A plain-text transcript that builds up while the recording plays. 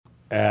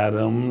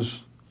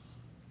Adams,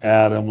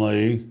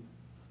 Adamley,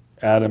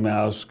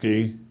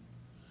 Adamowski,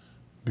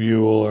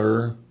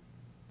 Bueller,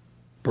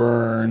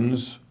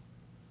 Burns,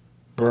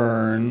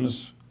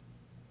 Burns,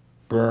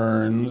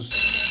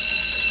 Burns.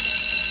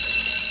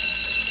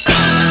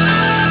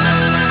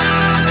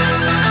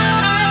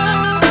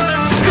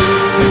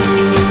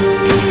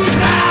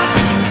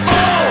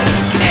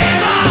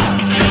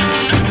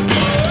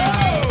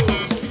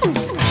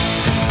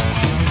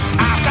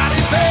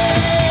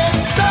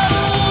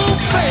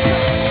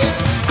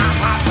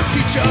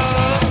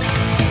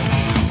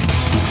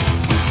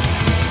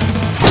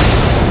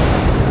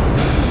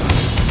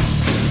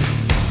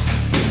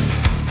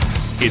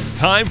 It's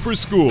time for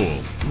school,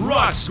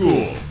 Rock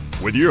School,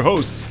 with your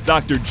hosts,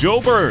 Dr.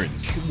 Joe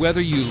Burns. Whether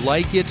you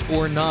like it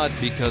or not,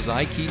 because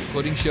I keep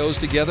putting shows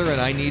together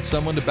and I need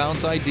someone to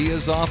bounce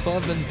ideas off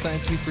of, and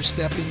thank you for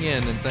stepping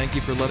in, and thank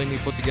you for letting me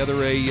put together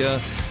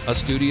a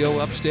studio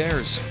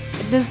upstairs.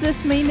 Does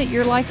this mean that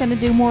you're like going to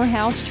do more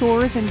house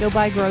chores and go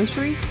buy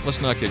groceries?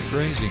 Let's not get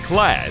crazy.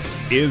 Class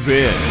is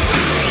in.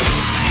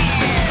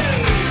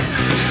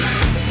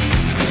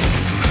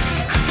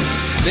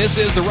 This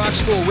is the Rock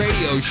School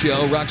Radio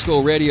Show, Rock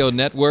School Radio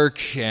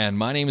Network, and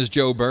my name is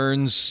Joe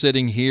Burns,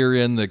 sitting here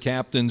in the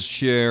captain's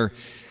chair.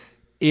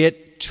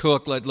 It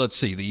took, let's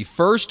see, the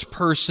first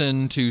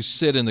person to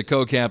sit in the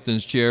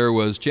co-captain's chair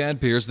was Chad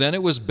Pierce, then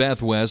it was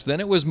Beth West, then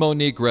it was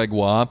Monique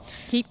Gregoire.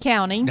 Keep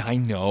counting. I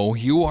know,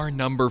 you are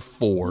number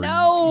 4.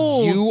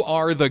 No! You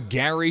are the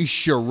Gary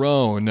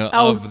Sharon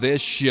of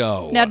this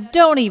show. Now,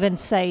 don't even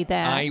say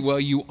that. Well,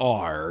 you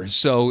are.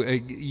 So,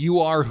 you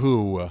are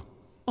who?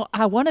 Well,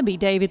 I want to be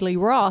David Lee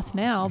Roth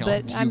now, No,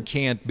 but you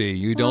can't be.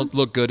 You don't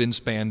look good in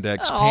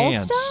spandex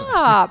pants.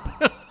 Stop.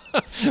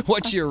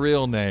 What's your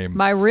real name?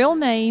 My real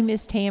name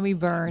is Tammy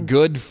Burns.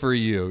 Good for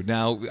you.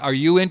 Now, are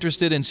you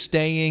interested in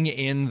staying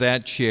in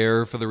that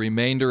chair for the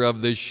remainder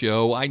of this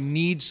show? I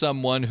need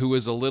someone who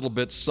is a little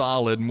bit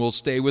solid and will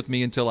stay with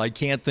me until I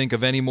can't think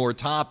of any more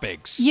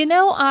topics. You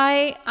know,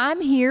 I'm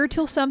here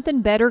till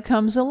something better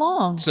comes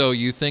along. So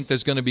you think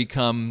there's going to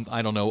become,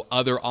 I don't know,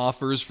 other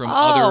offers from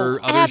other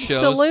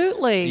shows?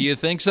 Absolutely. Do you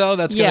think so?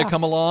 That's going to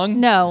come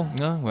along? No.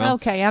 Oh, well.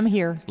 Okay, I'm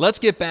here. Let's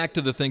get back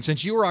to the thing.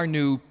 Since you are our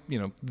new,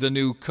 the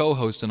new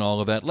co-host and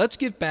all of that, let's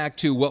get back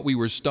to what we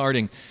were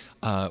starting.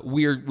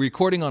 We're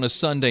recording on a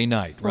Sunday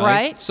night, right?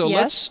 Right, So yes.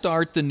 let's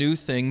start the new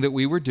thing that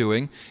we were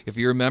doing. If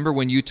you remember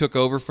when you took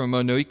over from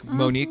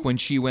Monique when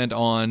she went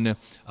on,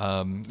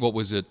 what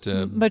was it?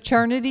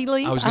 Maternity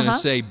leave? I was going to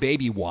say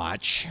baby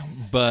watch,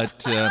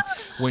 but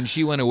when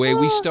she went away,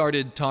 we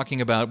started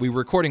talking about, we were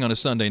recording on a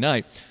Sunday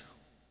night,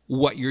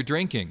 what you're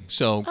drinking.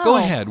 So go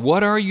ahead.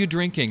 What are you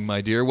drinking,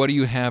 my dear? What are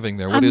you having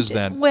there? What is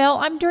that? Well,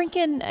 I'm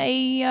drinking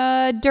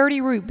a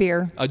dirty root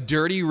beer. A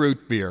dirty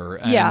root beer.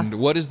 And Yeah.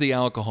 what is the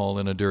alcohol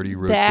in a dirty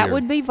root beer? That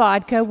would be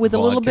vodka with a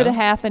little bit Vodka? of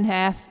half and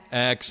half.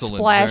 Excellent.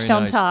 Splashed Very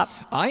on nice. top.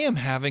 I am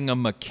having a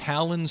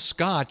Macallan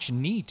Scotch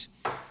neat.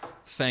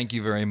 Thank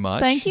you very much.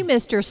 Thank you,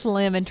 Mr.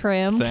 Slim and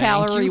Trim, Thank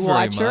Calorie you very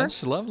Watcher.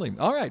 much. Lovely.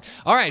 All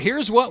right.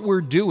 Here's what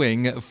we're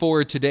doing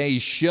for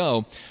today's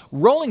show.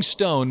 Rolling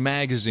Stone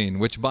magazine,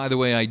 which, by the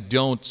way, I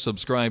don't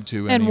subscribe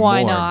to anymore. And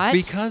why not?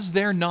 Because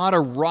they're not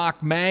a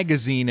rock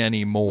magazine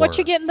anymore. What,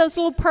 you getting those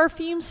little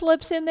perfume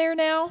slips in there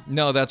now?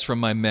 No, that's from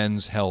my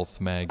Men's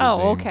Health magazine.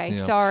 Oh, okay.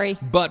 Sorry.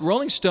 But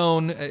Rolling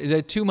Stone,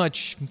 too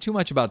much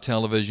about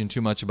television,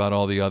 too much about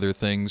all the other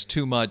things,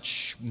 too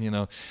much,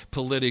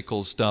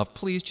 political stuff.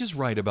 Please just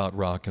write about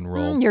rock and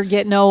roll. You're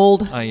getting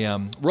old. I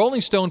am. Rolling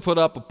Stone put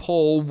up a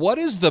poll. What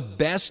is the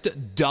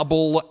best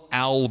double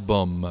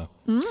album?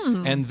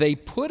 And they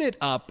put it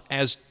up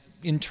as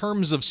in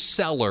terms of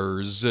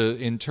sellers,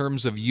 in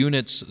terms of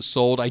units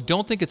sold. I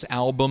don't think it's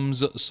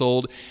albums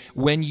sold.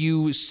 When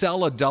you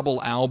sell a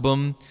double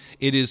album,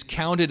 it is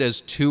counted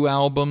as 2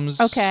 albums.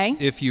 Okay.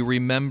 If you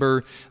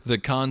remember the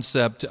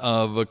concept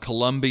of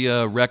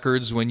Columbia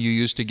Records when you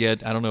used to get,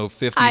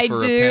 50 I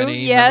for do. a penny.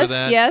 Yes,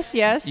 Remember that?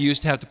 yes. You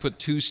used to have to put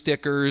 2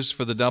 stickers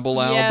for the double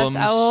Yes.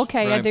 albums. Oh,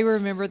 okay. I right? do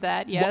remember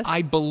that. Yes. Well,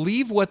 I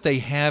believe what they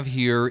have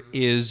here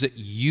is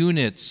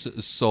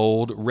units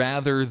sold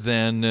rather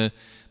than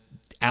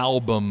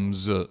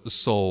albums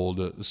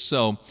sold.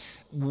 So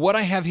what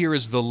I have here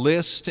is the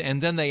list,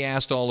 and then they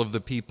asked all of the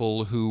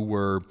people who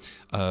were,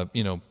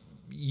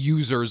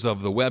 users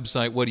of the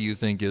website, what do you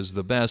think is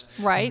the best?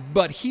 Right.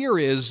 But here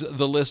is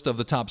the list of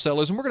the top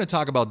sellers, and we're going to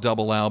talk about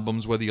double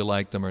albums, whether you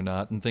like them or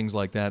not, and things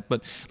like that.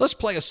 But let's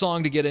play a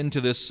song to get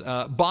into this.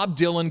 Bob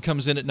Dylan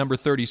comes in at number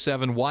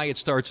 37. Why it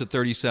starts at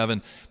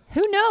 37?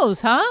 Who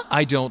knows, huh?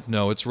 I don't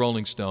know. It's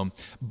Rolling Stone.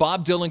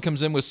 Bob Dylan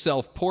comes in with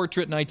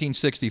Self-Portrait,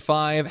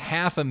 1965,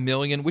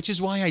 500,000, which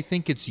is why I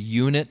think it's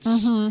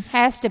units.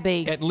 Has to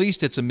be. At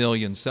least it's a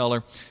million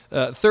seller.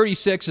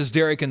 36 is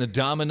Derek and the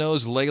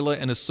Dominoes, Layla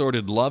and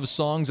Assorted Love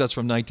Songs. That's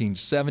from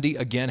 1970.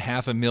 Again,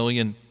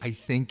 500,000. I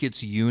think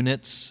it's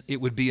units.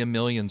 It would be a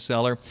million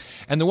seller.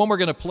 And the one we're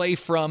going to play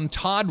from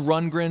Todd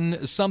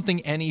Rundgren, Something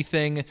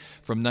Anything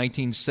from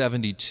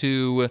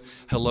 1972.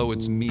 Hello,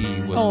 It's Me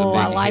was the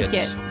big I like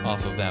hit it.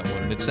 off of that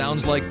one. And it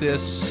sounds like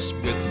this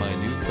with my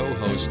new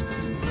co-host.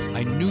 I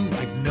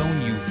I've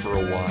known you for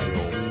a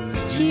while.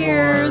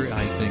 Cheers.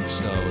 I think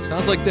so. It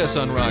sounds like this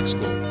on Rock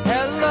School.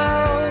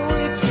 Hello,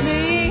 it's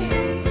me.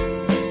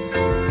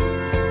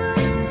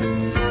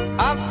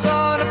 I've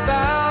thought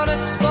about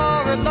us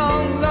for a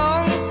long,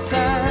 long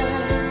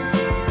time.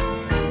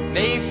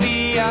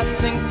 Maybe I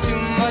think too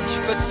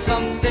much, but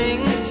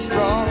something's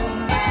wrong.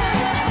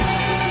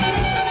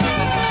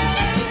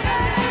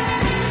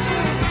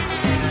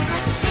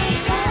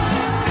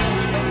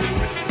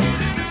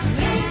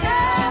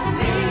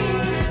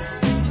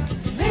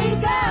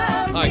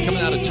 All right,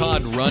 coming out of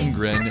Todd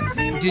Rundgren,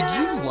 did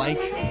you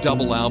like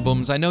double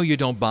albums? I know you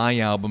don't buy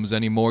albums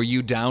anymore.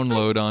 You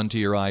download onto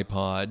your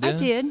iPod. I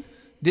did.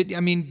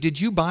 Did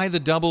you buy the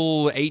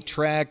double 8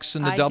 tracks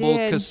and the I double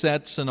did.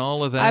 cassettes and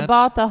all of that? I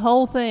bought the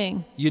whole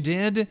thing. You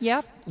did?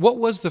 Yep. What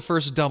was the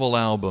first double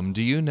album?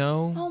 Do you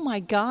know? Oh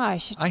my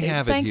gosh. I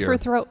have it Thanks here.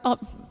 for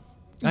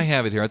I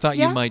have it here. I thought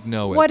yeah? you might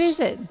know it. What is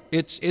it?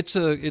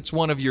 It's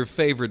one of your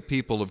favorite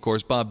people, of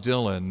course, Bob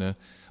Dylan.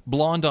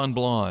 Blonde on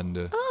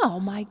Blonde. Oh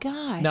my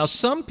gosh. Now,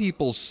 some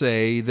people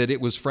say that it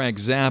was Frank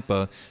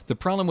Zappa. The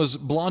problem was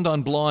Blonde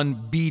on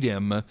Blonde beat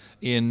him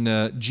in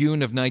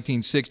June of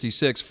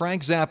 1966.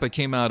 Frank Zappa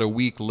came out a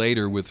week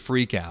later with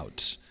Freak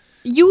Out.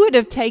 You would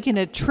have taken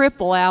a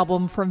triple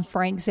album from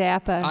Frank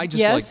Zappa. I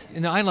just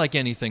yes? I like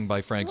anything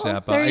by Frank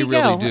Well, Zappa. there I you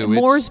really go. do.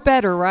 More's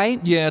better,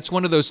 right? Yeah, it's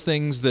one of those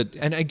things that,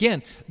 and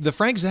again, the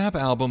Frank Zappa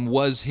album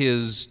was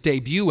his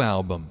debut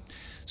album.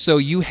 So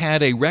you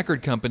had a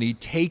record company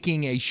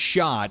taking a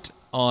shot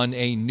on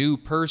a new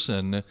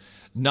person,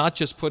 not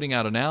just putting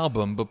out an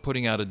album, but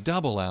putting out a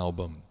double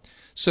album.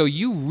 So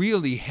you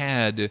really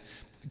had,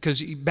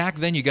 because back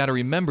then you got to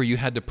remember, you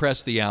had to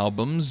press the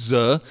albums,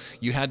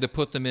 you had to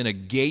put them in a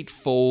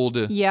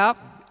gatefold Yep.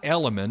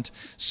 element.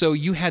 So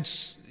you had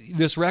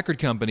this record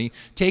company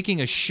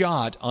taking a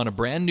shot on a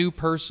brand new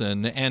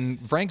person, and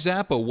Frank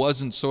Zappa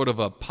wasn't sort of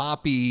a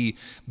poppy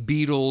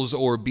Beatles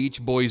or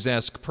Beach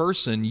Boys-esque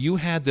person. You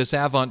had this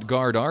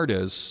avant-garde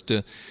artist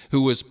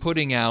who was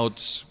putting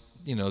out,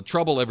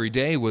 Trouble Every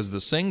Day was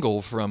the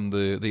single from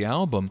the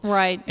album.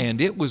 Right.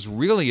 And it was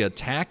really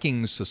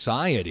attacking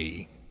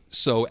society.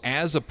 So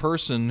as a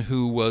person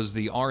who was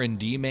the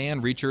R&D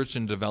man, research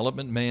and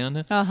development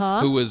man,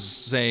 who was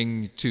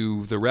saying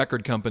to the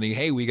record company,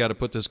 hey, we got to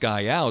put this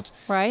guy out.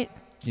 Right.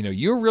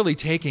 You're really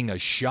taking a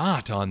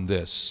shot on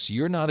this.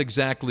 You're not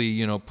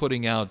exactly,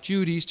 putting out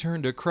Judy's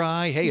Turn to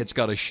Cry. Hey, it's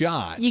got a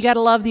shot. You got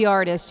to love the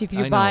artist if I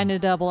you're know. buying a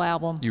double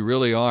album. You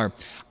really are.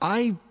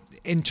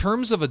 In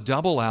terms of a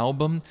double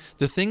album,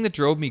 the thing that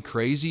drove me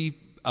crazy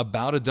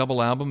about a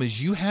double album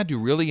is you had to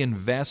really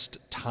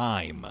invest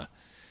time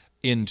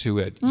into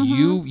it.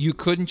 You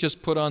couldn't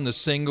just put on the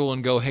single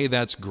and go, hey,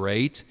 that's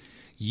great.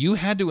 You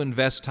had to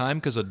invest time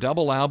because a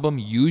double album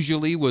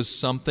usually was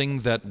something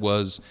that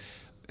was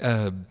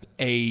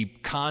a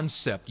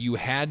concept. You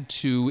had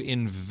to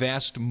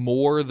invest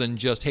more than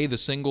just, hey, the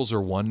singles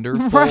are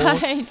wonderful.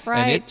 Right.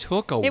 And it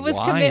took a while. It was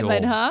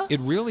commitment, huh?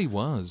 It really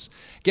was.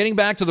 Getting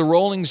back to the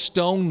Rolling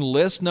Stone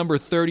list, number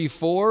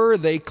 34,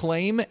 they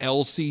claim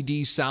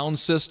LCD Sound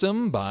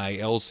System by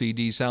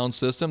LCD Sound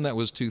System. That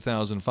was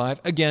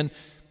 2005. Again,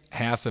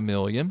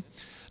 500,000.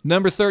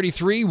 Number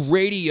 33,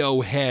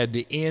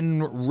 Radiohead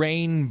in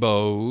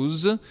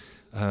Rainbows.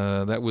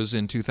 That was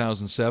in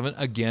 2007.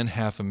 Again,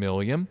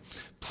 500,000.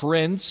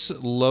 Prince,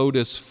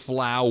 Lotus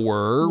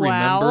Flower.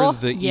 Wow. Remember,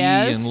 the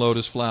Yes. E in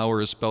Lotus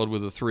Flower is spelled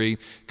with a 3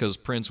 because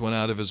Prince went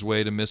out of his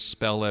way to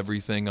misspell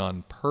everything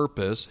on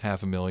purpose.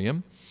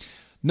 500,000.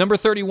 Number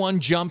 31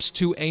 jumps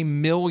to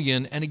 1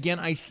 million. And again,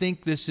 I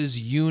think this is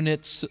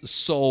units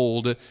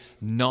sold,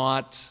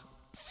 not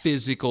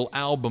physical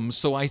albums.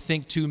 So I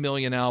think 2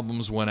 million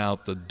albums went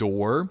out the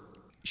door.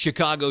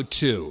 Chicago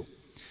 2.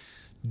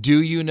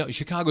 Do you know,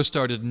 Chicago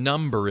started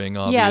numbering,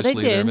 obviously. Yeah, they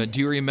did. There. Do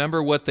you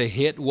remember what the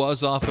hit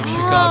was off of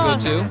Chicago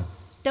 2?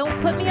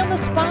 Don't put me on the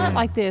spot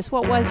like this.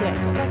 What was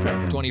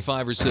it?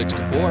 25 or 6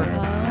 to 4.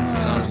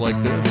 Sounds like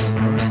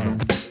this.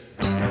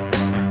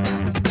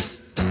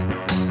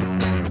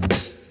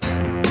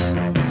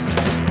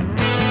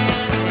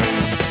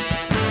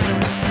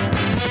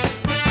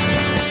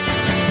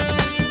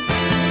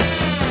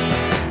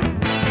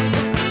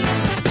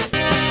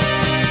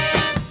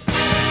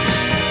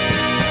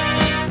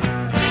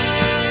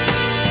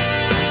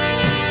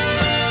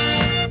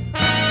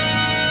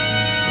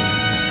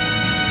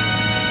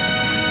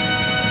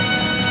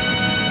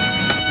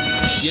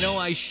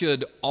 I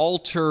should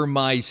alter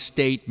my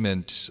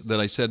statement that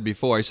I said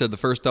before. I said the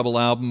first double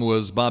album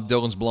was Bob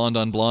Dylan's Blonde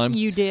on Blonde.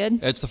 You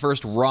did. It's the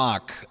first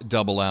rock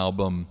double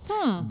album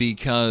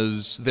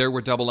because there were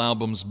double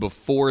albums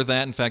before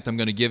that. In fact, I'm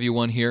going to give you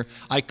one here.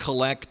 I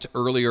collect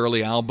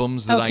early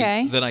albums that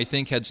I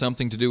think had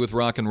something to do with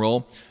rock and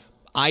roll.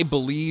 I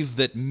believe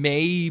that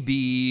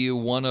maybe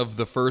one of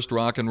the first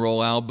rock and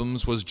roll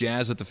albums was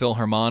Jazz at the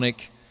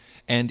Philharmonic.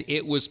 and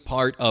it was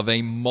part of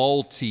a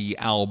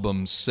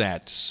multi-album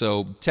set.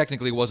 So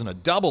technically it wasn't a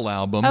double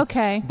album,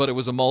 Okay. but it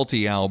was a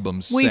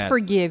multi-album set. We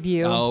forgive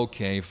you.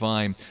 Okay,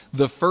 fine.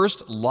 The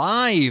first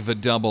live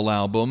double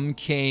album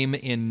came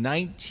in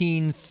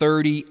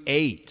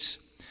 1938.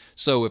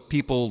 So if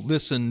people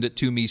listened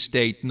to me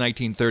state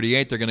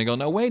 1938, they're going to go,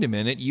 no, wait a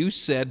minute, you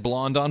said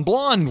Blonde on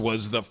Blonde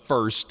was the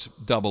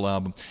first double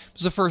album. It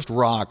was the first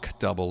rock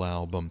double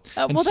album.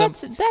 And Well,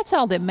 that's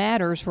all that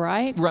matters,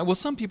 right? Right. Well,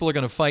 some people are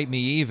going to fight me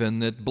even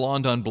that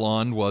Blonde on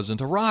Blonde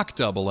wasn't a rock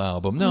double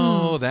album.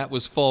 No, that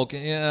was folk.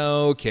 Yeah,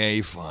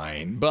 okay,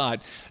 fine. But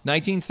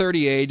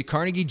 1938,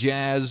 Carnegie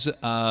Jazz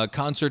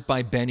concert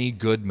by Benny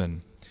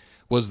Goodman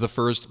was the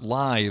first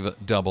live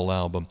double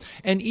album.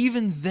 And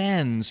even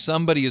then,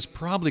 somebody is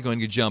probably going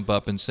to jump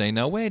up and say,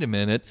 now, wait a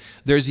minute,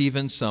 there's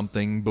even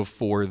something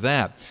before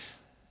that.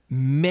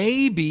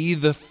 Maybe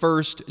the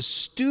first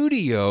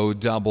studio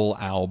double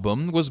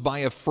album was by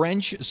a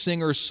French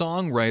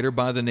singer-songwriter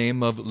by the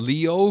name of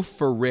Leo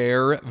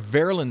Ferrer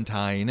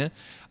Verlentine.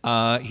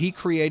 He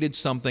created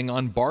something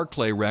on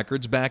Barclay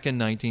Records back in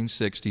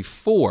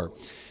 1964.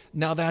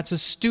 Now, that's a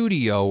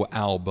studio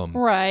album.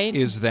 Right.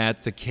 Is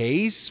that the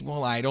case?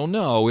 Well, I don't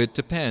know. It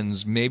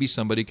depends. Maybe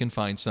somebody can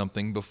find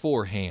something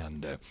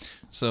beforehand.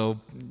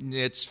 So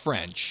it's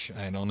French.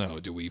 I don't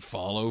know. Do we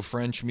follow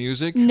French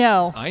music?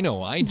 No. I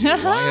know I do. I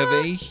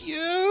have a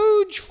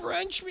huge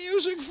French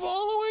music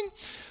following.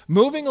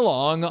 Moving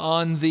along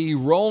on the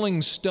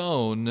Rolling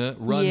Stone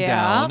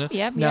rundown.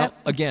 Yep. Now,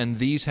 again,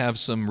 these have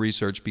some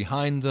research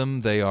behind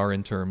them. They are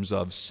in terms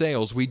of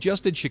sales. We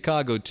just did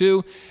Chicago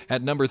 2.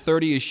 At number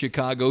 30 is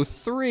Chicago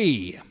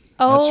 3.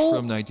 That's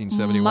from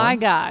 1971. My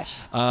gosh.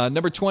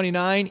 Number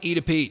 29, Eat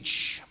a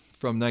Peach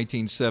from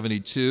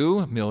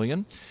 1972,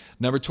 million.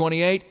 Number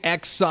 28,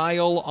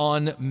 Exile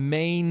on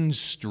Main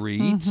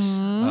Street.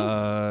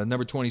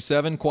 Number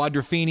 27,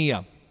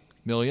 Quadrophenia,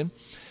 million.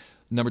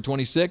 Number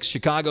 26,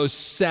 Chicago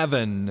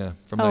 7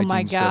 from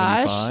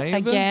 1975. My gosh,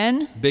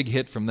 again? Big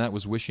hit from that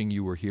was Wishing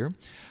You Were Here.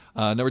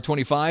 Number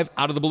 25,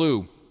 Out of the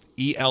Blue,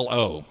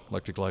 ELO,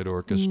 Electric Light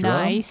Orchestra.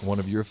 Nice. One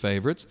of your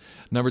favorites.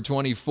 Number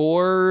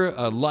 24,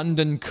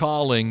 London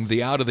Calling,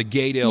 the Out of the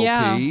Gate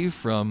LP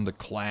from The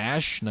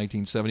Clash,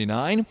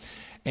 1979.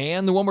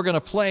 And the one we're going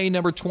to play,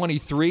 number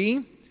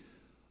 23,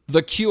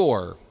 The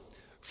Cure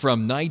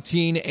from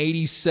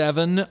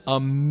 1987, A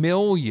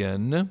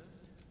Million.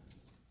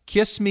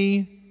 Kiss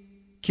Me,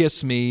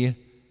 Kiss Me,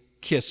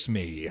 Kiss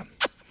Me.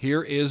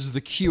 Here is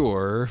The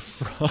Cure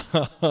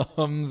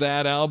from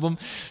that album,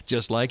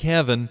 Just Like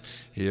Heaven,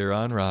 here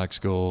on Rock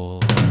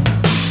School.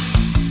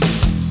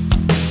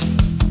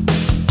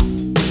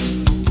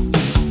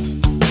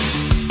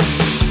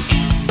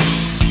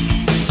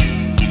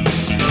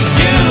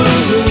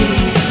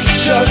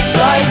 Just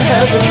like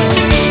heaven.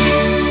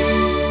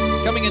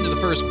 Coming into the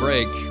first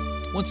break,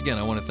 once again,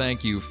 I want to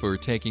thank you for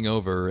taking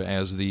over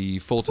as the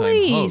full-time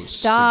Please host.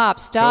 stop.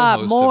 co-host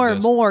of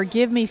this. More.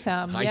 Give me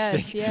some. I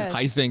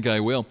think I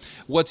will.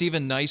 What's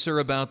even nicer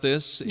about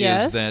this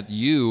Yes. is that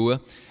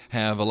you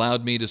have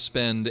allowed me to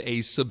spend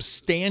a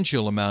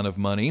substantial amount of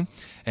money,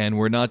 and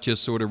we're not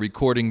just sort of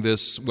recording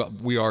this, well,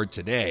 we are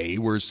today.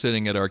 We're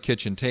sitting at our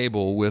kitchen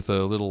table with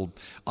a little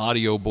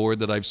audio board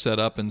that I've set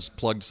up and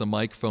plugged some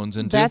microphones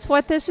into. That's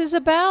what this is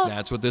about?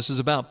 That's what this is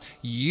about.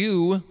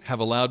 You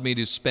have allowed me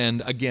to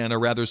spend, again, a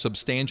rather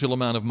substantial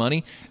amount of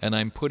money, and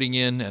I'm putting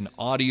in an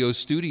audio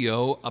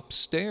studio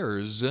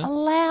upstairs.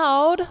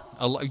 Allowed?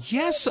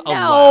 Yes, No,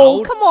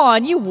 allowed. come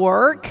on. You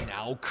work.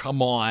 Now,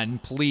 come on,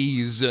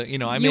 please.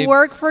 You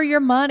work for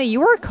your money. You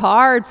work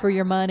hard for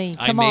your money.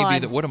 Come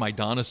on. What am I,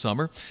 Donna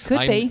Summer? Could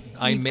be.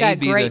 You've got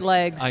great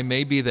legs. I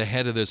may be the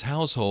head of this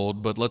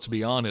household, but let's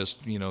be honest,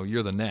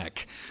 you're the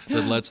neck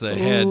that lets the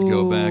head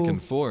go back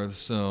and forth.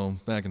 So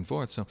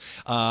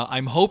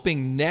I'm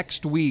hoping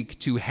next week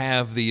to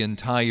have the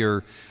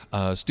entire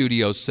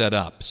studio set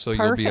up, so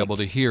you'll be able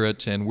to hear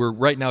it. And we're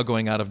right now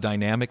going out of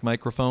dynamic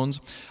microphones.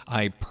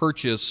 I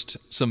purchased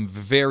some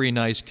very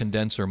nice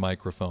condenser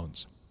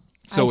microphones.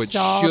 So it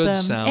should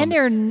sound.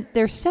 And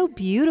they're so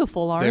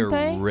beautiful, aren't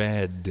they? They're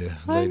red,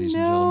 ladies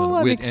and I know, gentlemen.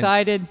 I'm And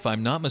excited. if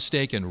I'm not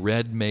mistaken,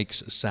 red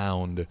makes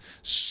sound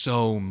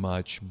so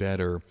much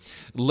better.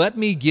 Let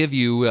me give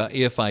you,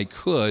 if I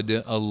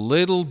could, a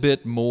little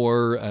bit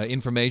more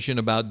information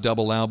about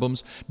double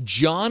albums.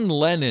 John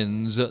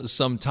Lennon's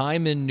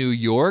Sometime in New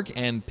York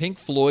and Pink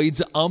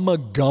Floyd's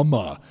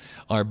Ummagumma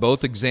are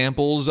both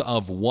examples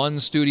of one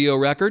studio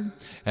record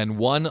and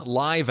one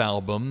live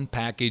album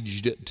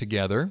packaged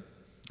together.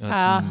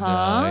 That's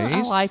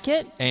nice. I like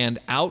it. And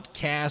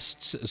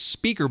Outkast's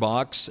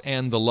Speakerbox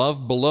and The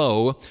Love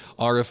Below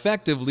are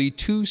effectively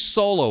two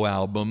solo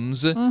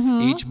albums,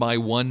 each by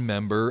one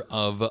member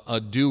of a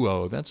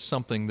duo. That's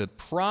something that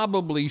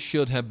probably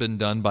should have been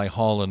done by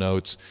Hall &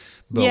 Oates,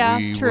 But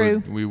Yeah,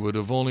 true. we would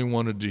have only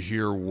wanted to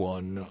hear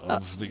one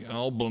of the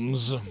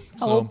albums.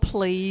 Oh,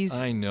 please.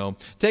 I know.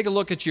 Take a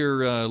look at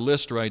your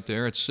list right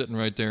there. It's sitting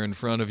right there in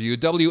front of you.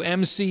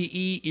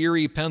 WMCE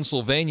Erie,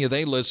 Pennsylvania.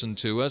 They listen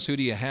to us. Who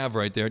do you have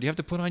right there? Do you have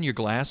to put on your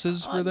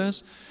glasses for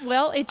this?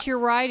 Well, it's your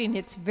writing.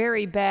 It's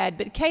very bad.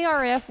 But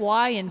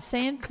KRFY in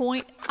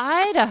Sandpoint,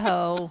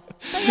 Idaho,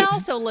 they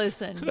also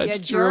listen. That's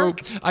you true.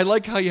 jerk. I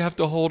like how you have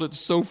to hold it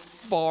so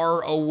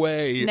far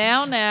away.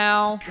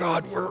 Now.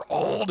 God, we're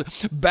old.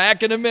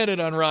 Back in a minute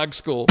on Rock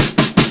School.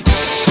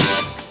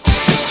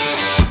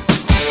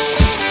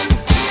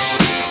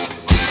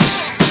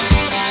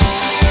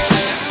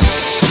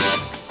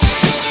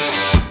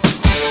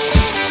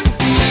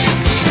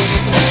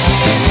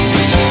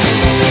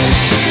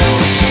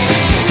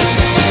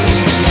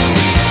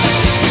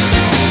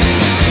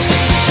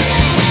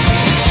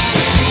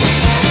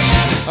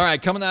 All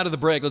right, coming out of the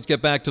break, let's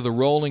get back to the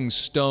Rolling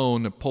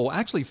Stone poll.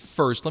 Actually,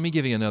 first, let me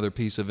give you another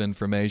piece of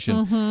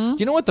information. Do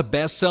you know what the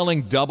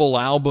best-selling double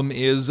album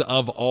is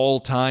of all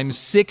time?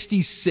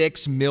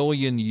 66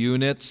 million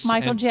units.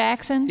 Michael And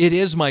Jackson? It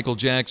is Michael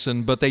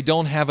Jackson, but they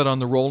don't have it on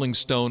the Rolling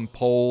Stone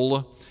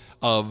poll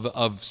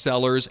of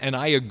sellers, and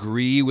I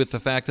agree with the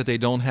fact that they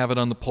don't have it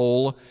on the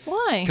poll.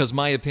 Why? Because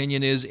my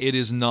opinion is it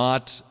is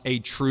not a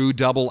true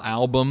double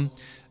album.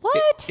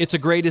 What? It's a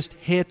greatest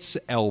hits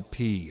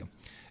LP.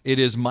 It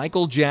is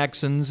Michael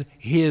Jackson's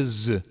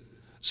His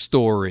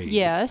Story.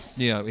 Yes.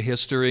 Yeah,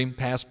 history,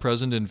 past,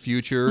 present, and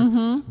future.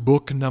 Mm-hmm.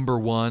 Book number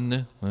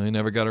 1. I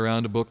never got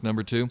around to book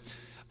number 2.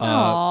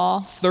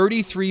 Aw.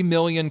 33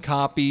 million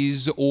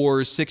copies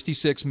or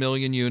 66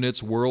 million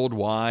units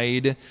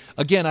worldwide.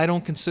 Again, I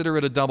don't consider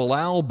it a double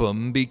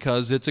album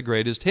because it's a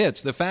greatest hits.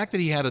 The fact that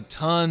he had a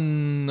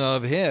ton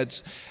of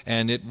hits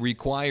and it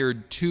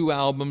required 2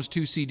 albums,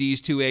 2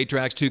 CDs, 2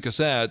 8-tracks, 2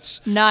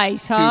 cassettes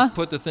Nice, huh? to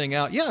put the thing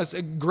out. Yeah, it's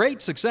a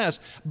great success,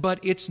 but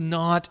it's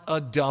not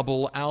a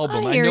double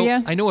album. I hear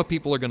ya. I know what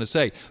people are going to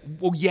say.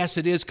 Well, yes,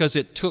 it is because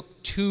it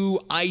took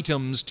 2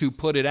 items to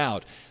put it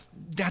out.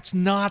 That's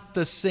not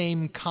the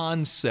same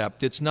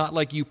concept. It's not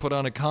like you put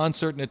on a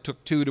concert and it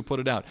took 2 to put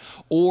it out.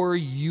 Or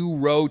you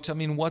wrote, I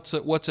mean, what's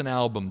an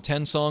album?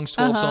 10 songs,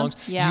 12 songs?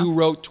 yeah. You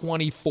wrote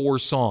 24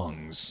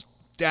 songs.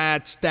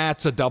 That's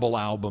a double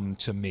album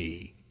to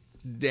me.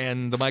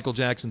 And the Michael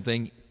Jackson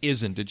thing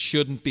isn't. It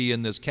shouldn't be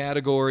in this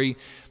category.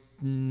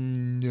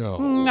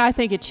 No. I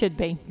think it should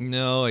be.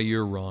 No,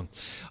 you're wrong.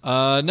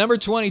 Number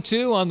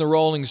 22 on the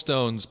Rolling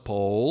Stones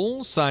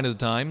poll, Sign of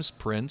the Times,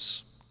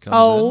 Prince.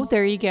 Comes in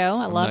There you go.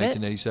 I from love it.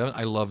 1987.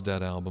 I loved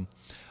that album.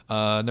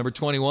 Number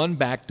 21,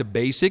 Back to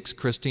Basics,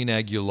 Christina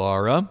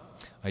Aguilera.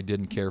 I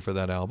didn't care for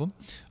that album.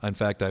 In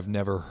fact, I've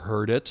never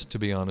heard it, to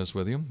be honest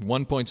with you.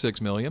 1.6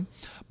 million.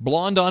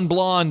 Blonde on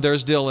Blonde,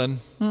 there's Dylan,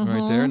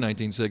 right there,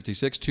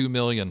 1966, 2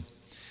 million.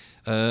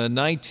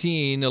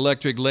 19,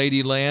 Electric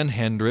Ladyland,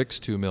 Hendrix,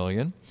 2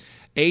 million.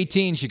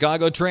 18,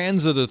 Chicago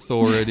Transit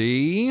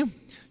Authority.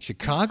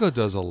 Chicago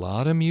does a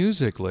lot of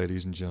music,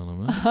 ladies and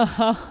gentlemen.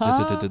 The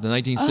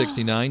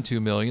 1969,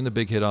 2 million. The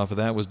big hit off of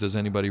that was Does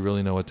Anybody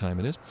Really Know What Time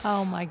It Is?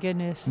 Oh, my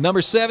goodness.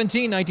 Number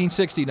 17,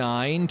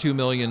 1969, 2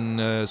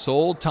 million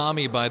sold.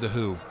 Tommy by The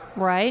Who.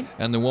 Right.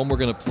 And the one we're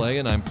going to play,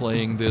 and I'm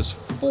playing this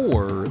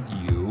for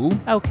you,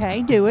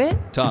 Okay, do it.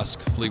 Tusk,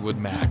 Fleetwood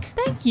Mac.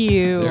 Thank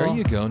you. There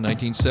you go,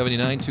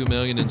 1979, 2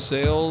 million in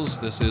sales.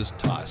 This is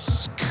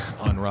Tusk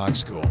on Rock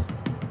School.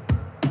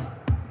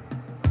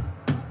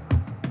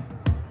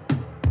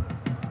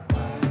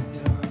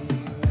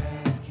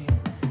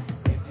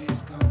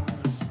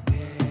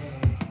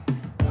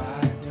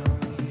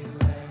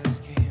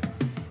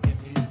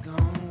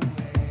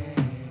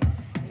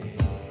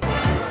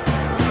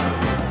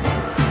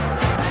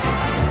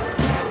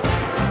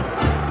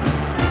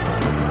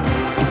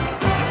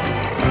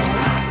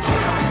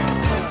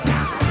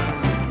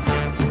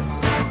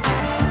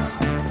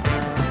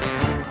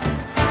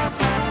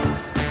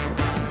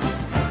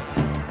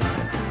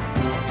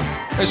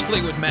 There's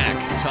Fleetwood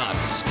Mac,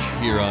 Tusk,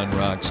 here on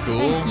Rock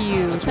School. Thank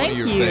you. That's one of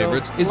your Thank you.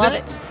 favorites.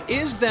 Love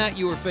Is that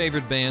your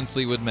favorite band,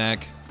 Fleetwood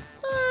Mac?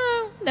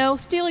 No,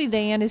 Steely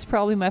Dan is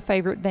probably my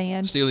favorite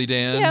band. Steely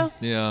Dan? Yeah.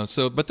 Yeah.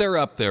 So, but they're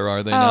up there,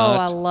 are they Oh, not?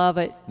 I love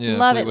it. Yeah,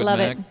 love Fleetwood it, love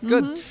Mac. it. Mm-hmm.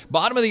 Good.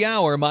 Bottom of the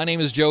hour. My name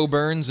is Joe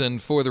Burns,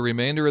 and for the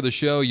remainder of the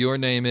show, your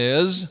name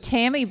is?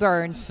 Tammy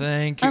Burns.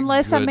 Thank you.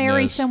 Unless I marry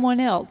goodness. someone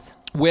else.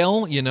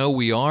 Well, you know,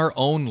 we are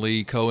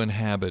only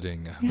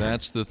co-inhabiting.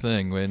 That's the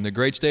thing. In the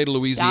great state of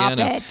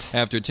Louisiana, it.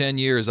 after 10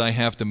 years, I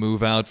have to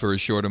move out for a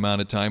short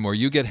amount of time, or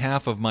you get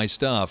half of my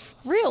stuff.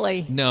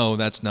 Really? No,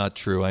 that's not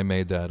true. I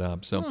made that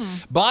up. So,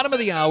 bottom of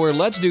the hour,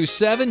 let's do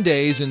 7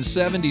 days in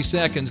 70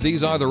 seconds.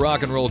 These are the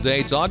rock and roll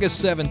dates,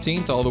 August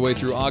 17th all the way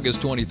through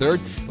August 23rd.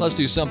 Let's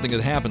do something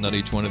that happened on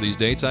each one of these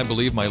dates. I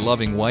believe my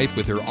loving wife,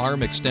 with her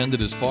arm extended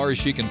as far as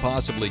she can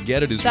possibly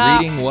get it, is Stop.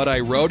 reading what I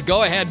wrote.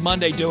 Go ahead,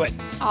 Monday, do it.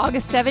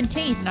 August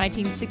 17th,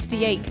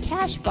 1968,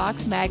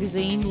 Cashbox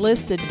magazine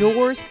lists the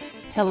Doors'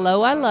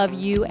 Hello, I Love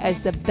You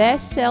as the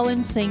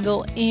best-selling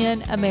single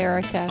in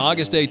America.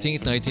 August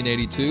 18th,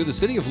 1982, the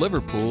city of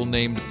Liverpool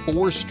named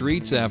 4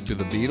 streets after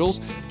the Beatles: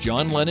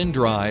 John Lennon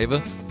Drive,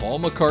 Paul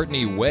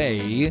McCartney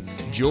Way,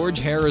 George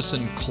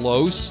Harrison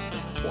Close.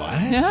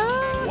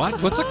 What?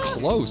 What? What's a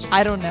close?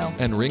 I don't know.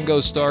 And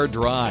Ringo Starr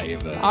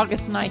Drive.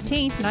 August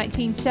 19th,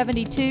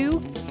 1972,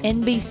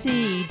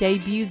 NBC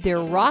debuted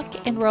their rock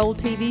and roll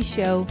TV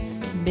show,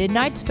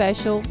 Midnight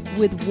Special,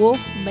 with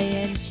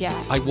Wolfman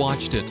Jack. I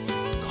watched it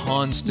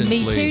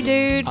constantly. Me too,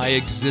 dude. I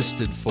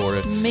existed for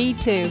it. Me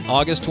too.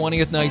 August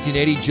 20th,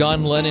 1980,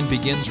 John Lennon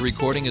begins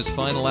recording his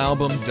final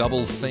album,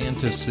 Double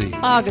Fantasy.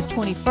 August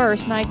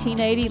 21st,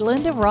 1980,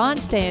 Linda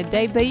Ronstadt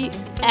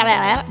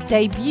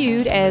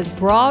debuted as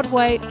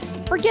Broadway,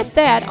 forget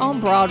that, on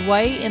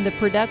Broadway in the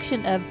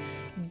production of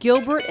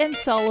Gilbert and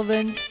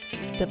Sullivan's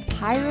The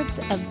Pirates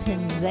of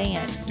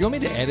Penzance. You want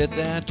me to edit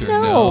that or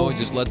No.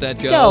 Just let that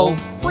go? Go.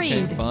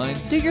 Okay, Read. fine.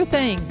 Do your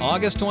thing.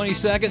 August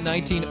 22nd,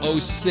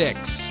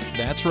 1906.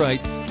 That's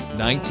right,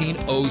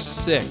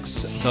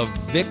 1906. The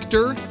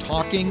Victor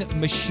Talking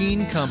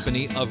Machine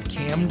Company of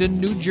Camden,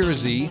 New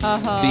Jersey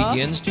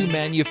begins to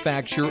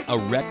manufacture a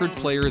record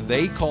player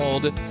they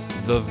called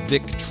the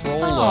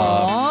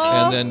Victrola.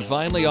 Aww. And then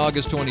finally,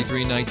 August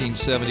 23,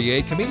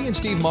 1978, comedian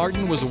Steve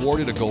Martin was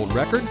awarded a gold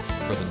record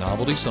for the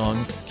novelty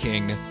song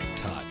King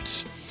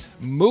Tut.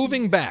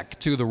 Moving back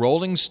to the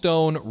Rolling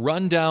Stone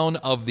rundown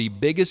of the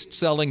biggest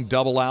selling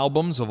double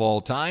albums of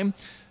all time.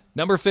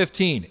 Number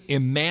 15,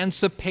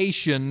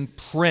 Emancipation,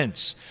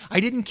 Prince. I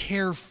didn't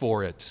care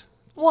for it.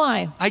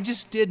 Why? I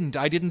just didn't.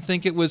 I didn't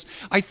think it was,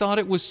 I thought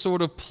it was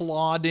sort of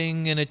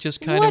plodding and it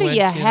just kind What of do went,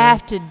 you know.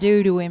 have to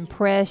do to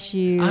impress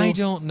you? I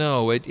don't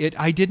know. I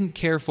didn't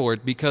care for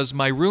it because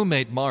my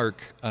roommate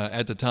Mark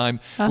at the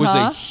time was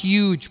a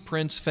huge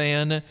Prince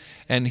fan,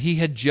 and he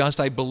had just,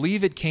 I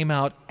believe it came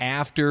out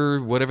after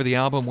whatever the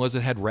album was.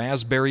 It had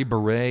Raspberry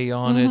Beret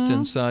on it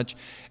and such,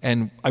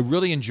 and I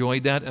really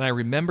enjoyed that. And I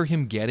remember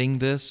him getting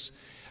this.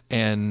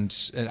 And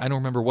I don't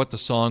remember what the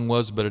song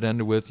was, but it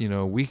ended with,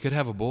 we could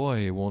have a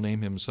boy, we'll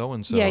name him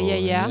so-and-so.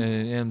 Yeah.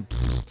 And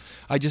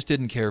I just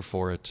didn't care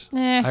for it.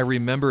 Eh. I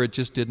remember it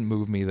just didn't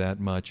move me that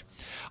much.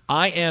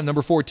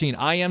 Number 14,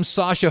 I Am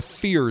Sasha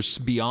Fierce,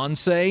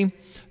 Beyonce.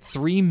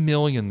 3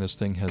 million this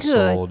thing has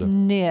sold.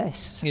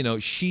 Goodness.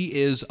 She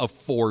is a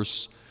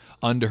force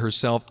unto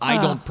herself.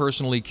 I don't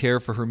personally care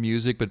for her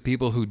music, but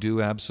people who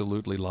do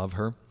absolutely love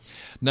her.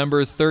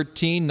 Number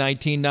 13,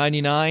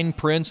 1999,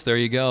 Prince. There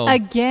you go.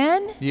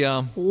 Again?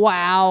 Yeah.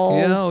 Wow.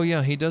 Yeah, oh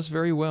yeah, he does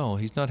very well.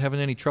 He's not having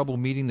any trouble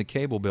meeting the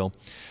cable bill.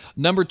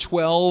 Number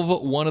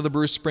 12, one of the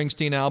Bruce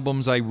Springsteen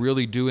albums I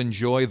really do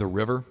enjoy, The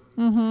River.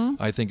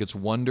 I think it's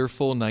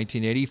wonderful.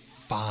 1980,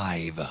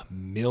 5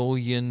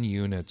 million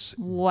units.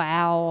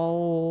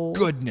 Wow.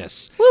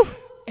 Goodness. Woo.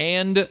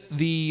 And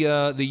the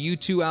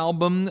U2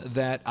 album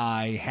that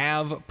I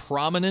have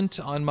prominent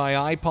on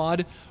my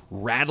iPod,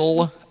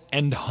 Rattle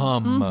and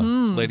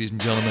Hum, ladies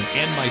and gentlemen.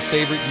 And my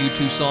favorite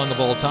U2 song of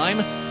all time,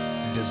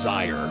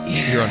 Desire.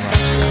 Here on Rock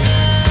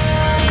School.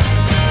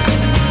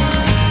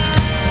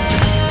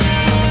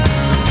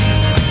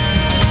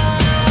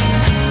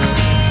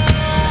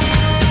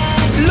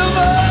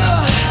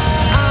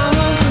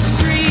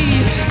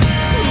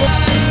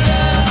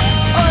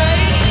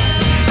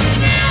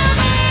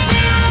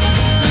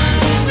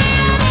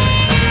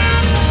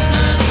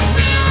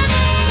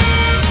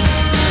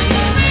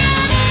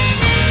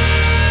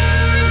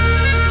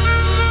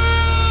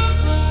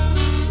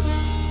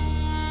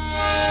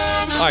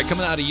 All right,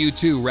 coming out of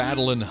U2,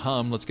 Rattle and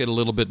Hum. Let's get a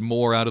little bit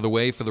more out of the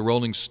way for the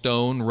Rolling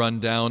Stone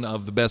rundown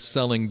of the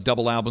best-selling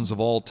double albums of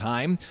all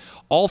time.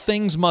 All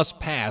Things Must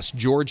Pass,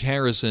 George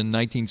Harrison,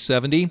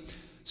 1970,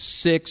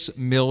 6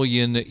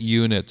 million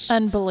units.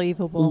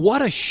 Unbelievable.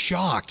 What a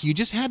shock. You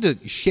just had to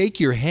shake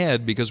your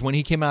head because when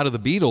he came out of the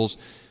Beatles,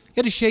 you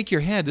had to shake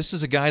your head. This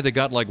is a guy that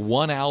got like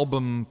one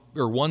album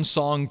or one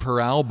song per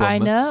album. I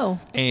know.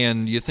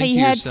 And you think He to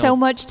had yourself, so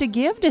much to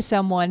give to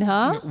someone,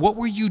 huh? what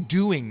were you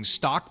doing?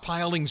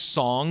 Stockpiling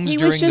songs He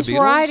during was just the Beatles?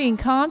 writing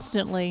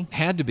constantly.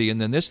 Had to be.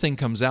 And then this thing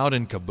comes out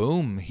and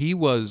kaboom. He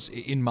was,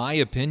 in my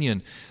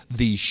opinion,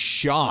 the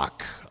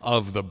shock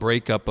of the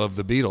breakup of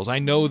the Beatles. I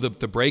know the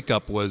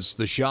breakup was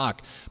the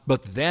shock,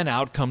 but then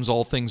out comes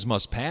All Things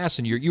Must Pass,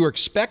 and you're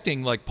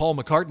expecting like Paul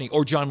McCartney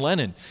or John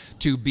Lennon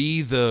to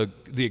be the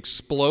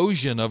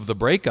explosion of the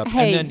breakup.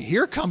 Hey. And then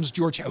here comes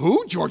George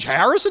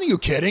Harrison? Are you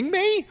kidding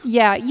me?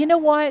 Yeah, you know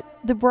what?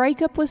 The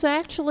breakup was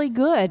actually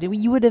good.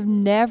 You would have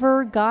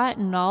never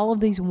gotten all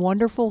of these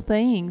wonderful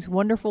things,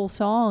 wonderful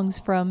songs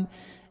from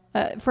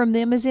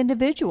them as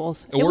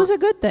individuals. It was a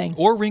good thing.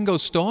 Or Ringo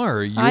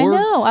Starr. I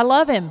know. I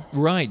love him.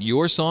 Right.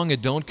 Your song,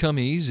 It Don't Come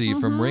Easy,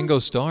 from Ringo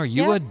Starr.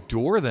 You Yeah.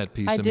 adore that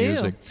piece I of do.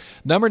 music.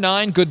 Number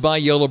 9, Goodbye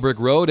Yellow Brick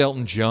Road,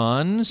 Elton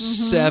John,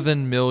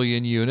 7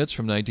 million units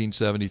from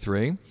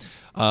 1973.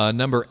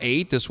 Number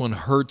 8, this one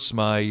hurts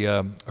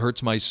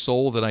my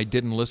soul that I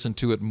didn't listen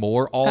to it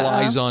more. All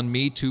Eyes on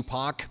Me,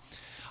 Tupac.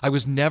 I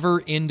was never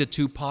into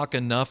Tupac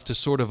enough to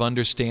sort of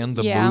understand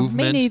the Yeah, me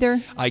movement.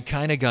 neither. I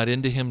kind of got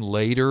into him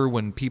later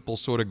when people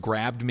sort of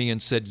grabbed me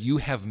and said, "You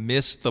have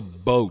missed the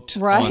boat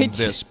on Right.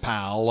 this,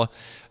 pal."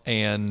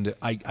 And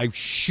I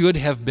should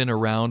have been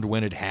around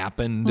when it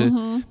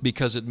happened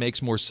because it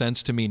makes more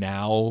sense to me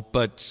now.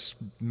 But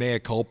mea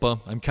culpa,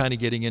 I'm kind of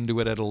getting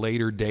into it at a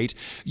later date.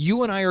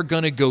 You and I are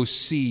going to go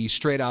see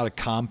Straight Outta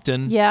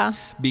Compton. Yeah.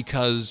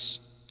 Because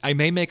I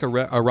may make a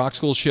rock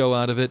school show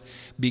out of it,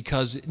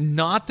 because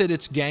not that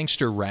it's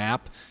gangster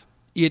rap,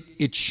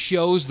 it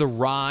shows the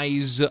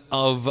rise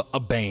of a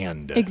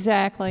band.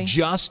 Exactly.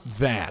 Just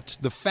that.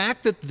 The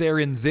fact that they're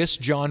in this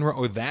genre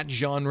or that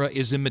genre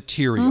is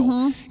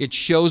immaterial. It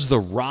shows the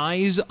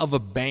rise of a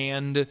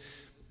band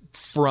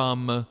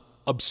from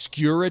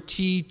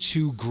obscurity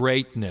to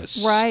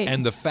greatness. Right.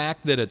 And the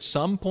fact that at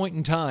some point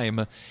in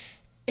time,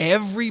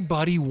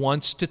 everybody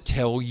wants to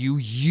tell you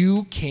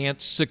you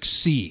can't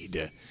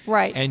succeed.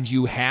 Right. And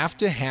you have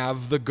to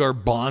have the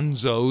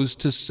garbanzos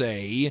to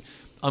say,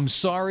 "I'm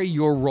sorry,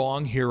 you're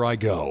wrong, here I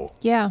go."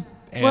 Yeah.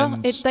 Well,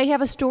 And- they have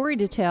a story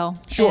to tell.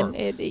 Sure.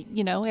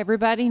 And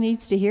everybody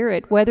needs to hear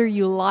it. Whether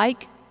you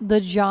like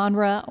the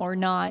genre or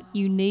not,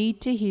 you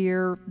need to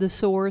hear the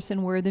source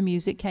and where the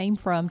music came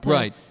from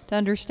to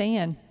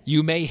understand.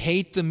 You may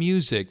hate the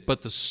music,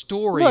 but the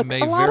story Look,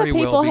 may a lot very of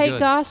people well be hate good.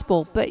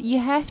 gospel, but you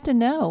have to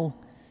know.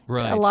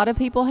 Right. A lot of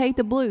people hate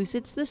the blues.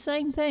 It's the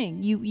same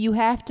thing. You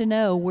have to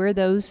know where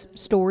those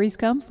stories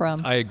come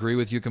from. I agree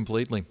with you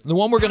completely. The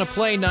one we're going to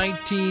play,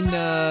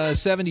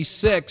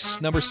 1976,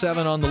 number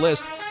 7 on the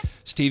list,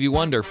 Stevie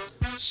Wonder,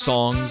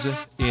 Songs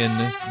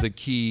in the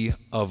Key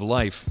of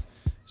Life.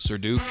 Sir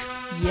Duke,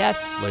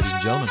 Yes. ladies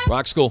and gentlemen,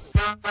 Rock School.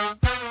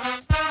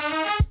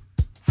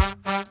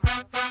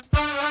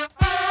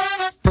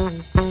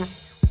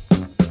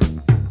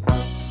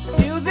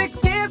 Music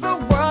is a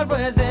world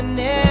within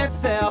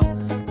itself,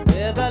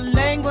 with a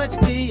language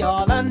we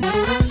all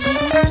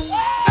understand.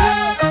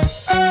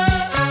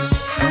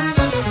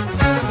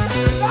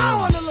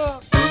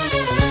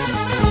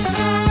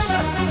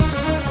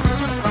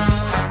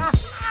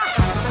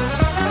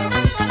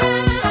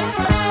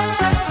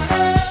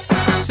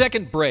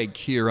 Second break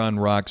here on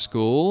Rock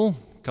School.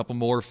 A couple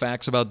more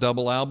facts about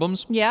double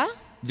albums. Yeah?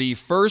 The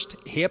first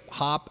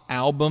hip-hop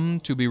album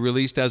to be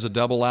released as a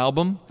double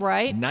album.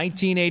 Right.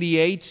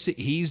 1988,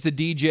 He's the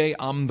DJ,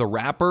 I'm the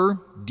Rapper,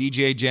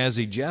 DJ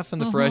Jazzy Jeff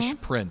and the Fresh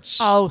Prince.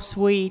 Oh,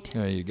 sweet.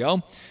 There you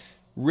go.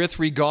 With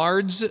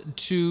regards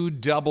to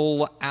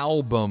double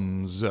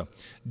albums,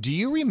 do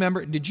you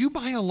remember, did you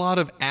buy a lot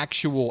of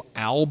actual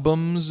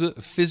albums,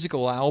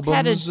 physical albums?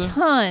 Had a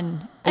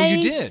ton. Oh, you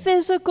a did?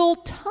 physical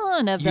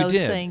ton of You those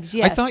did? things.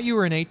 Yes. I thought you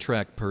were an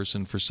 8-track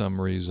person for some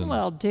reason.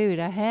 Well, dude,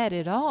 I had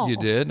it all. You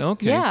did?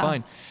 Okay, Yeah.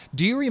 fine.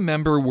 Do you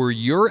remember, were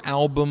your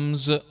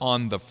albums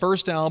on the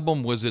first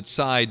album, was it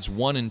sides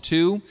 1 and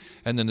 2,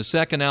 and then the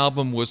second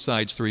album was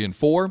sides 3 and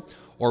 4?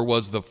 Or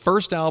was the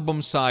first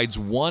album sides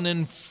 1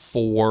 and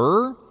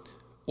 4,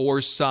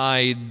 or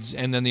sides,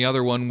 and then the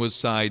other one was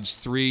sides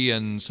 3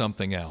 and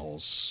something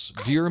else?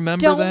 Do you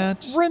remember Don't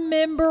that?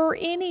 remember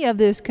any of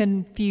this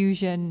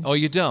confusion. Oh,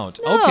 you don't?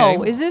 No. Okay.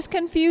 Is this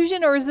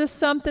confusion or is this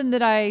something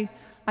that I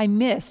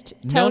missed?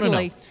 No,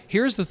 Totally. no.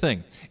 Here's the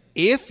thing.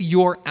 If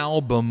your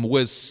album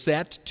was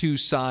set to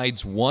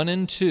sides 1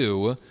 and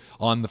 2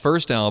 on the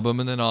first album,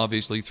 and then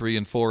obviously 3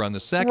 and 4 on the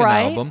second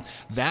Right. album,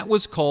 that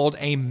was called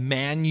a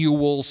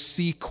manual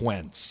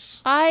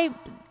sequence.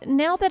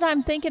 Now that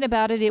I'm thinking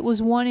about it, it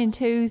was 1 and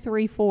 2,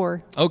 3,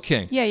 4.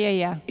 Okay.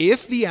 Yeah.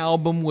 If the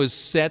album was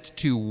set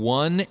to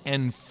 1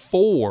 and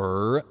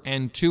 4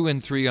 and 2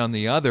 and 3 on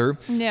the other,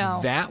 No.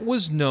 that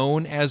was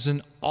known as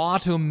an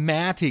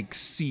automatic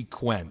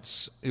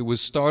sequence. It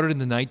was started in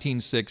the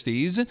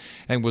 1960s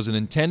and was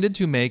intended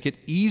to make it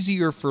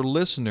easier for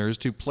listeners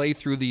to play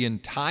through the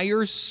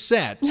entire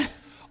set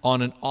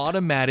on an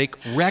automatic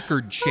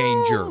record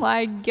changer. Oh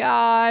my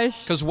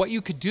gosh. Because what you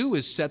could do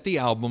is set the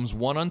albums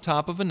one on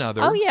top of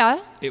another. Oh, yeah.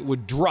 It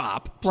would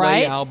drop,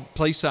 Right.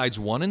 play sides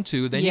 1 and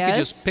 2. Then you could Yes.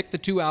 just pick the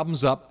 2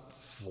 albums up,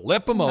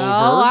 flip them over.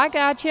 Oh, I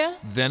gotcha.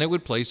 Then it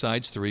would play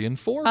sides 3 and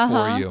 4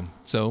 Uh-huh. for you.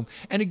 So,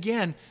 and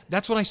again,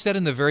 that's what I said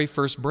in the very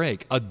first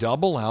break. A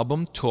double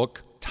album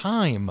took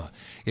time.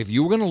 If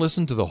you were going to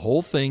listen to the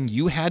whole thing,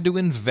 you had to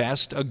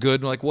invest a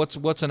good, like,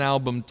 what's an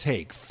album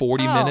take?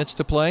 40 Oh. minutes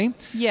to play?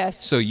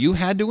 Yes. So you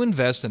had to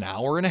invest an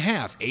hour and a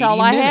half, 80 That's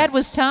all I minutes. had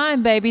was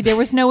time, baby. There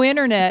was no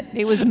internet.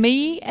 It was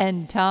me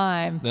and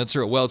time. That's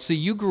right. Well, see,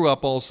 you grew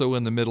up also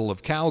in the middle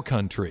of cow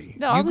country.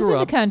 No, you I was grew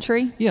in up, the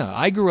country. Yeah,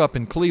 I grew up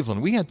in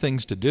Cleveland. We had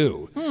things to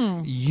do.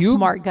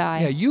 Smart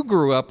guy. Yeah, you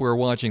grew up where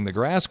watching the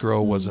grass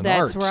grow was an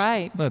art. That's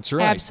right. That's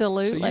right.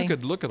 Absolutely. So you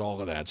could look at all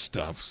of that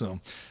stuff. So,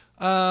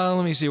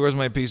 let me see. Where's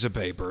my piece of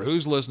paper?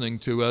 Who's listening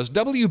to us?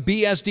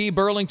 WBSD,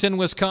 Burlington,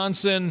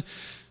 Wisconsin.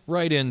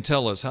 Write in.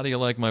 Tell us. How do you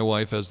like my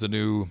wife as the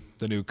new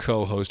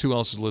co-host? Who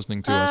else is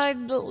listening to us?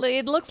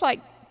 It looks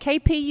like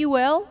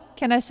KPUL.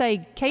 Can I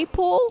say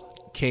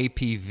KPUL?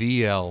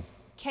 KPVL.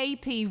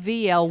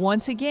 KPVL.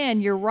 Once again,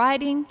 your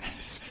writing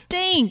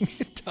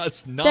stinks. It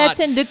does not. That's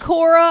in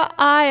Decorah,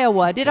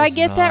 Iowa. Did I Does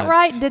get that not.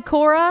 right?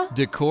 Decorah?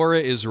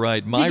 Decorah is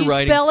right. Did you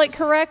spell it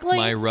correctly?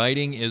 My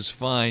writing is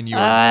fine.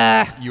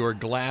 Your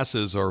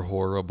glasses are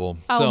horrible.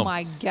 Oh So,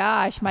 my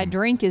gosh, my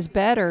drink is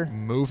better.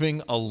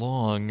 moving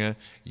along,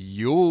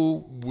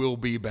 you will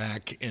be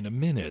back in a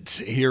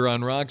minute here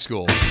on Rock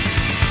School.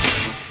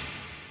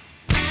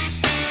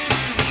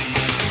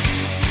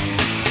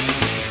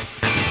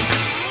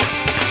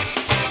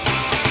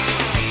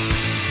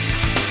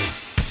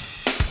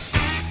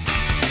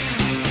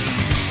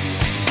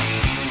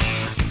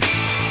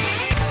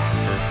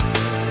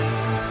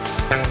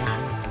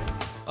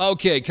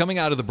 Okay, coming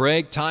out of the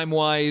break,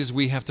 time-wise,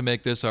 we have to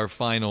make this our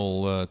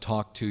final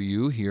talk to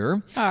you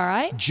here. All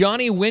right.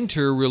 Johnny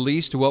Winter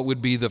released what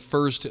would be the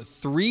first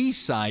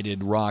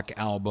three-sided rock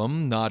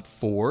album, not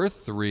four,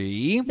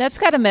 three. That's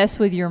got to mess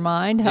with your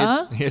mind,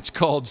 huh? It's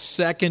called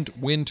Second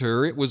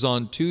Winter. It was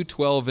on two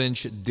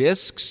 12-inch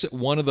discs.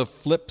 One of the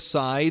flip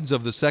sides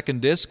of the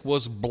second disc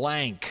was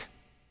blank.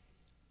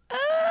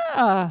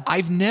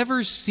 I've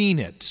never seen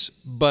it,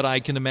 but I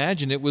can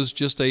imagine it was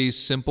just a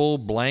simple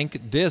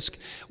blank disc.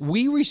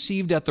 We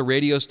received at the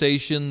radio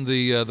station,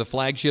 the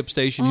flagship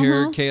station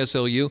here,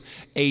 KSLU,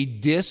 a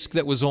disc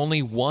that was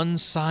only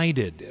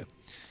one-sided.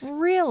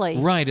 Really?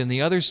 Right, and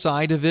the other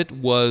side of it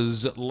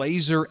was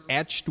laser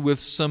etched with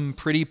some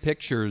pretty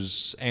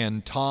pictures.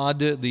 And Todd,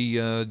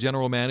 the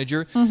general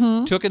manager,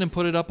 took it and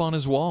put it up on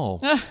his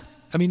wall.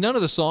 I mean, none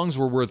of the songs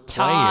were worth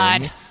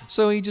playing, Todd.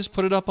 so he just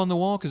put it up on the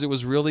wall because it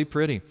was really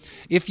pretty.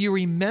 If you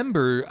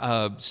remember,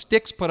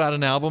 Styx put out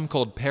an album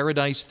called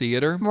Paradise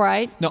Theater.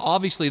 Right. Now,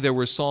 obviously, there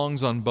were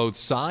songs on both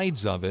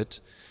sides of it,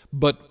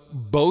 but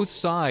both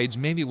sides,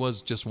 maybe it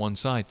was just one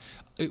side,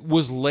 it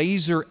was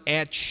laser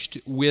etched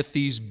with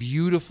these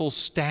beautiful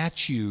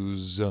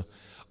statues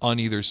on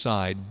either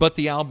side, but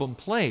the album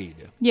played.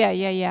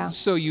 Yeah.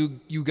 So you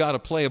got a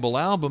playable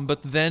album,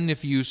 but then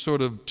if you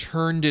sort of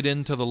turned it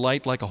into the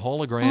light like a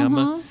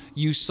hologram,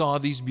 you saw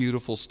these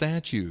beautiful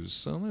statues.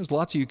 So there's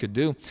lots you could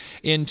do.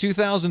 In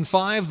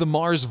 2005, the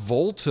Mars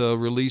Volta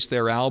released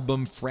their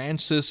album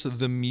Francis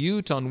the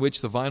Mute, on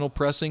which the vinyl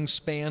pressing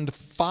spanned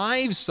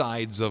 5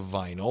 sides of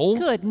vinyl.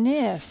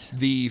 Goodness.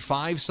 The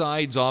 5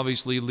 sides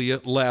obviously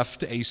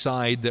left a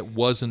side that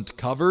wasn't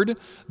covered.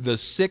 The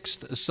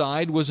 6th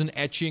side was an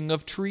etching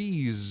of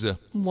trees.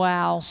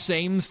 Wow.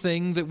 Same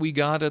thing that we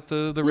got at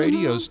the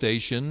radio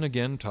station.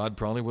 Again, Todd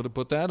probably would have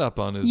put that up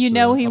on his, You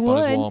know he up on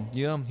his would. wall.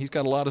 Yeah, he's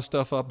got a lot of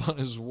stuff up on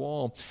his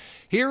wall.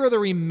 Here are the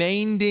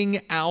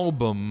remaining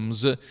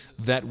albums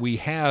that we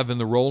have in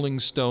the Rolling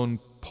Stone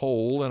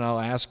poll, and I'll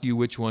ask you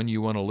which one you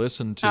want to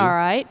listen to. All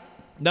right.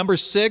 Number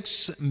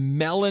 6,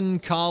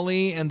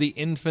 Melancholy and the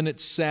Infinite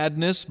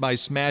Sadness by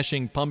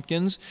Smashing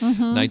Pumpkins,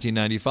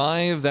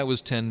 1995. That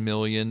was 10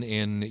 million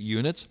in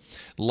units.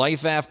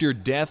 Life After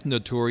Death,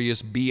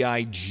 Notorious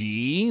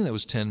B.I.G. That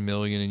was 10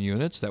 million in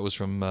units. That was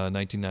from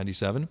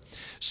 1997.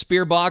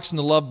 Spearbox and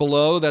The Love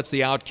Below, that's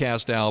the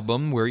Outkast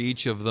album, where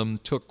each of them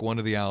took one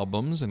of the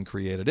albums and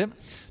created it.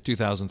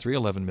 2003,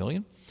 11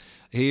 million.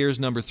 Here's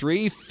number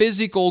 3,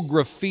 Physical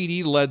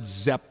Graffiti, Led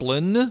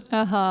Zeppelin,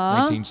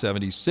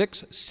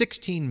 1976,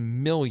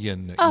 16 million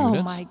units.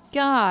 Oh my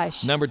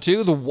gosh. Number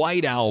 2, The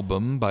White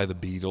Album by the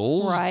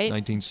Beatles, Right.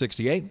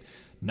 1968,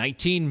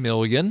 19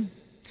 million.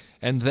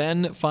 And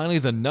then finally,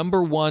 the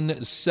number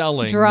 1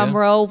 selling. Drum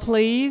roll,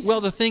 please.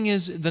 Well, the thing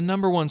is, the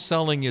number 1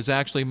 selling is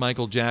actually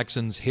Michael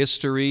Jackson's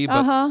History,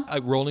 but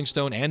Rolling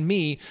Stone and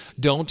me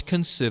don't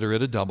consider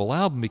it a double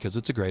album because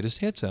it's a greatest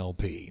hits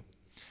LP.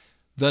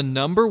 The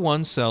number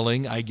 1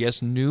 selling, I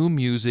guess, new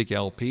music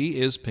LP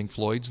is Pink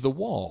Floyd's The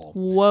Wall.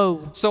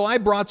 Whoa. So I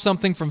brought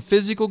something from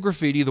Physical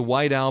Graffiti, The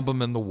White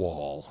Album, and The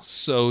Wall.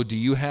 So do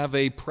you have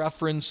a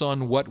preference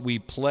on what we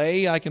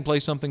play? I can play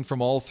something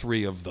from all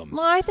 3 of them.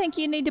 Well, I think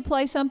you need to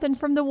play something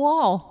from The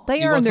Wall. They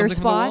You earned want their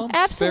something from The spot. Wall?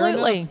 Fair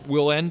Absolutely. enough.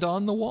 We'll end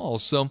on The Wall.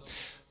 So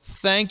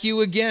thank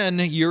you again.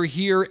 You're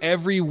here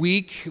every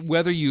week,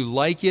 whether you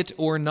like it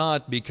or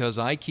not, because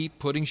I keep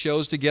putting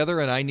shows together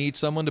and I need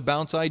someone to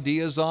bounce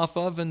ideas off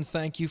of. And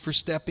thank you for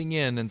stepping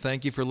in, and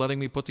thank you for letting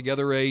me put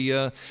together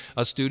a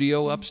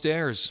studio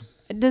upstairs.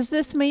 Does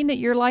this mean that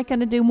you're like going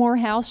to do more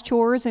house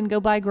chores and go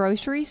buy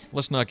groceries?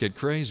 Let's not get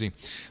crazy.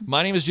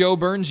 My name is Joe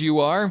Burns. You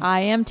are? I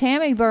am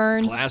Tammy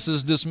Burns. Class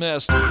is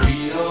dismissed.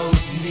 We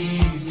don't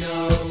need